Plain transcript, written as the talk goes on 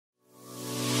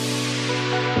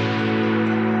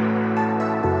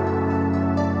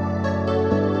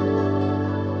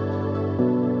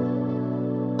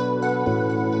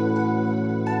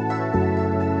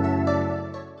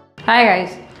Hi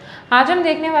guys, आज हम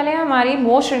देखने वाले हैं हमारी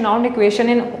most renowned equation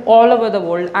in all over the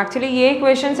world. Actually ये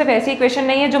इक्वेशन सिर्फ ऐसी इक्वेशन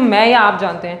नहीं है जो मैं या आप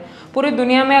जानते हैं, पूरी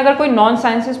दुनिया में अगर कोई नॉन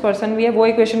साइंसेस पर्सन भी है वो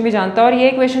इक्वेशन भी जानता है। और ये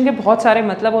इक्वेशन के बहुत सारे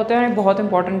मतलब होते हैं और बहुत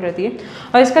इंपॉर्टेंट रहती है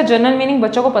और इसका जनरल मीनिंग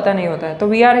बच्चों को पता नहीं होता है। तो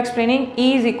we are explaining E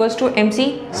 =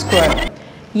 mc²।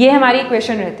 ये हमारी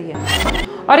इक्वेशन रहती है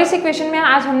और इस इक्वेशन में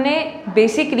आज हमने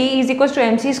बेसिकली E =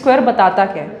 mc² बताता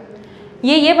क्या है।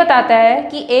 ये बताता है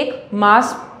कि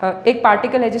एक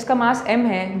पार्टिकल है जिसका मास m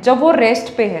है, जब वो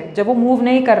रेस्ट पे है, जब वो मूव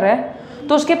नहीं कर रहा है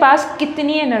तो उसके पास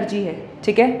कितनी एनर्जी है।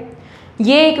 ठीक है,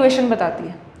 ये इक्वेशन बताती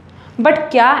है। बट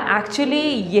क्या एक्चुअली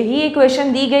यही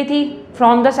इक्वेशन दी गई थी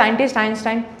फ्रॉम द साइंटिस्ट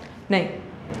आइंस्टाइन? नहीं,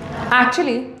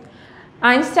 एक्चुअली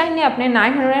आइंस्टाइन ने अपने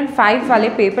 905 वाले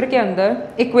पेपर के अंदर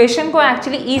इक्वेशन को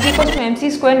एक्चुअली E =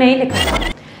 mc² नहीं लिखा था,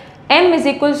 m =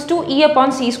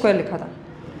 E/c² लिखा था।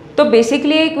 तो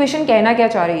बेसिकली ये इक्वेशन कहना क्या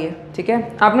चाह रही है? ठीक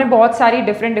है, आपने बहुत सारी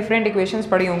डिफरेंट इक्वेशंस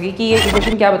पढ़ी होंगी कि ये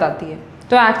इक्वेशन क्या बताती है।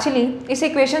 तो एक्चुअली इस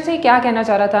इक्वेशन से क्या कहना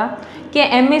चाह रहा था कि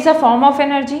m is a form of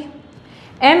energy,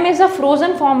 m is a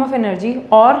frozen form of energy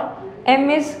और m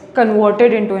is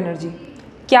converted into energy.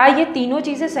 क्या ये तीनों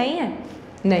चीज़ें सही हैं?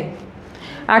 नहीं,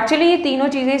 एक्चुअली ये तीनों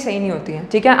चीज़ें सही नहीं होती हैं।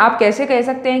 ठीक है, आप कैसे कह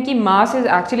सकते हैं कि mass is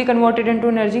actually converted into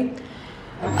energy?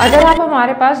 अगर आप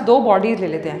हमारे पास दो बॉडीज़ ले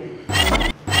लेते हैं,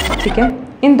 ठीक है,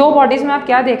 इन दो बॉडीज़ में आप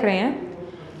क्या देख रहे हैं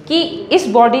कि इस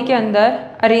बॉडी के अंदर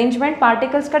अरेंजमेंट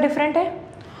पार्टिकल्स का डिफरेंट है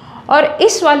और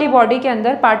इस वाली बॉडी के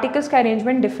अंदर पार्टिकल्स का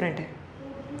अरेंजमेंट डिफरेंट है।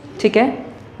 ठीक है,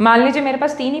 मान लीजिए मेरे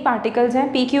पास तीन ही पार्टिकल्स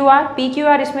हैं,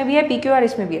 PQR इसमें भी है, PQR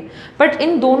इसमें भी है, बट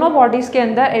इन दोनों बॉडीज़ के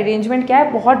अंदर अरेंजमेंट क्या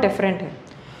है? बहुत डिफरेंट है।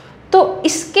 तो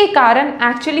इसके कारण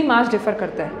एक्चुअली मास डिफर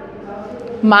करता है।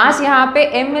 मास यहाँ पे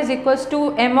m =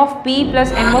 m(p)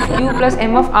 + m(q) +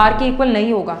 m(r) के इक्वल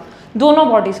नहीं होगा दोनों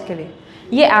बॉडीज़ के लिए।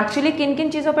 ये एक्चुअली किन किन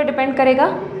चीज़ों पर डिपेंड करेगा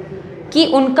कि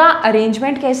उनका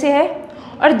अरेंजमेंट कैसे है,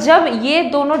 और जब ये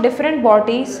दोनों डिफरेंट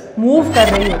बॉडीज़ मूव कर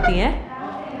रही होती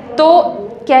हैं तो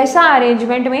कैसा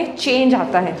अरेंजमेंट में चेंज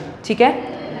आता है। ठीक है,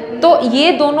 तो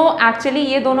ये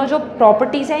दोनों जो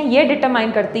प्रॉपर्टीज़ हैं ये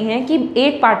डिटरमाइन करती हैं कि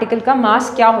एक पार्टिकल का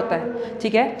मास क्या होता है।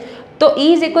 ठीक है, तो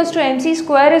E =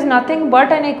 mc² is nothing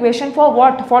but an equation for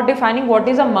what? For defining what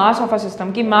is a mass of a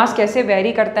system, कि मास कैसे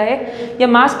वेरी करता है या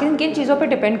मास किन किन चीज़ों पे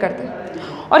डिपेंड करता है।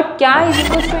 और क्या E =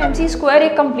 mc²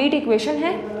 एक कंप्लीट इक्वेशन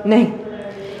है? नहीं,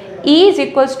 E =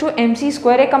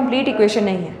 mc² एक कंप्लीट इक्वेशन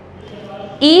नहीं है।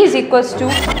 E =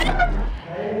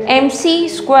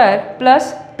 mc²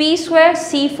 +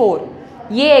 p²c4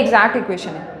 ये एग्जैक्ट इक्वेशन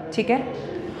है। ठीक है,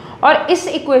 और इस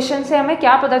इक्वेशन से हमें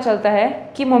क्या पता चलता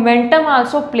है कि momentum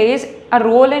also plays a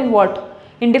role in what?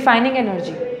 In defining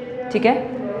energy. ठीक है,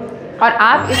 और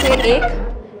आप इसे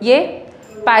ये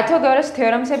पाइथागोरस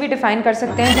थ्योरम से भी डिफाइन कर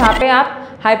सकते हैं, जहाँ पे आप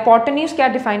हाइपोटेन्यूज क्या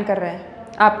डिफाइन कर रहे हैं?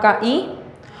 आपका E,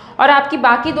 और आपकी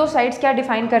बाकी दो साइड्स क्या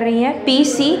डिफाइन कर रही हैं?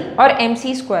 PC और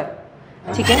mc²।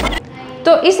 ठीक है,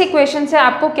 तो इस इक्वेशन से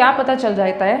आपको क्या पता चल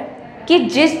जाता है कि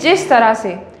जिस तरह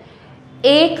से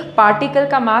एक पार्टिकल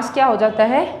का मास क्या हो जाता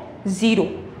है? 0।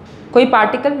 कोई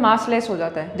पार्टिकल मासलेस हो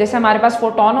जाता है, जैसे हमारे पास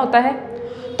फोटोन होता है,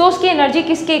 तो उसकी एनर्जी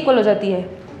किसके इक्वल हो जाती है?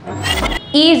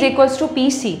 E =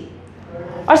 PC।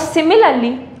 और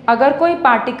सिमिलरली अगर कोई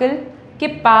पार्टिकल के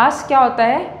पास क्या होता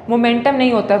है? मोमेंटम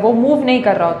नहीं होता है, वो मूव नहीं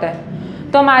कर रहा होता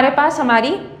है, तो हमारे पास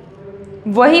हमारी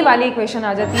वही वाली इक्वेशन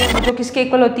आ जाती है जो किसके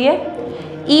इक्वल होती है?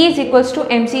 E =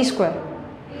 mc²।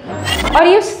 और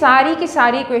ये सारी की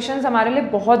सारी इक्वेशंस हमारे लिए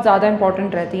बहुत ज़्यादा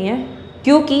इंपॉर्टेंट रहती हैं,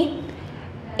 क्योंकि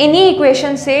इन्हीं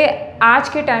इक्वेशन से आज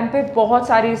के टाइम पे बहुत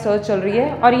सारी रिसर्च चल रही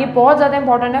है और ये बहुत ज़्यादा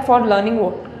इंपॉर्टेंट है फॉर लर्निंग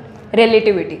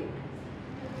रिलेटिविटी।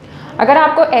 अगर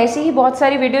आपको ऐसी ही बहुत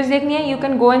सारी वीडियोस देखनी है, you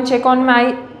can go and check on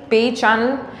my page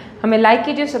channel. हमें लाइक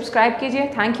कीजिए, सब्सक्राइब कीजिए।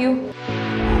 Thank you.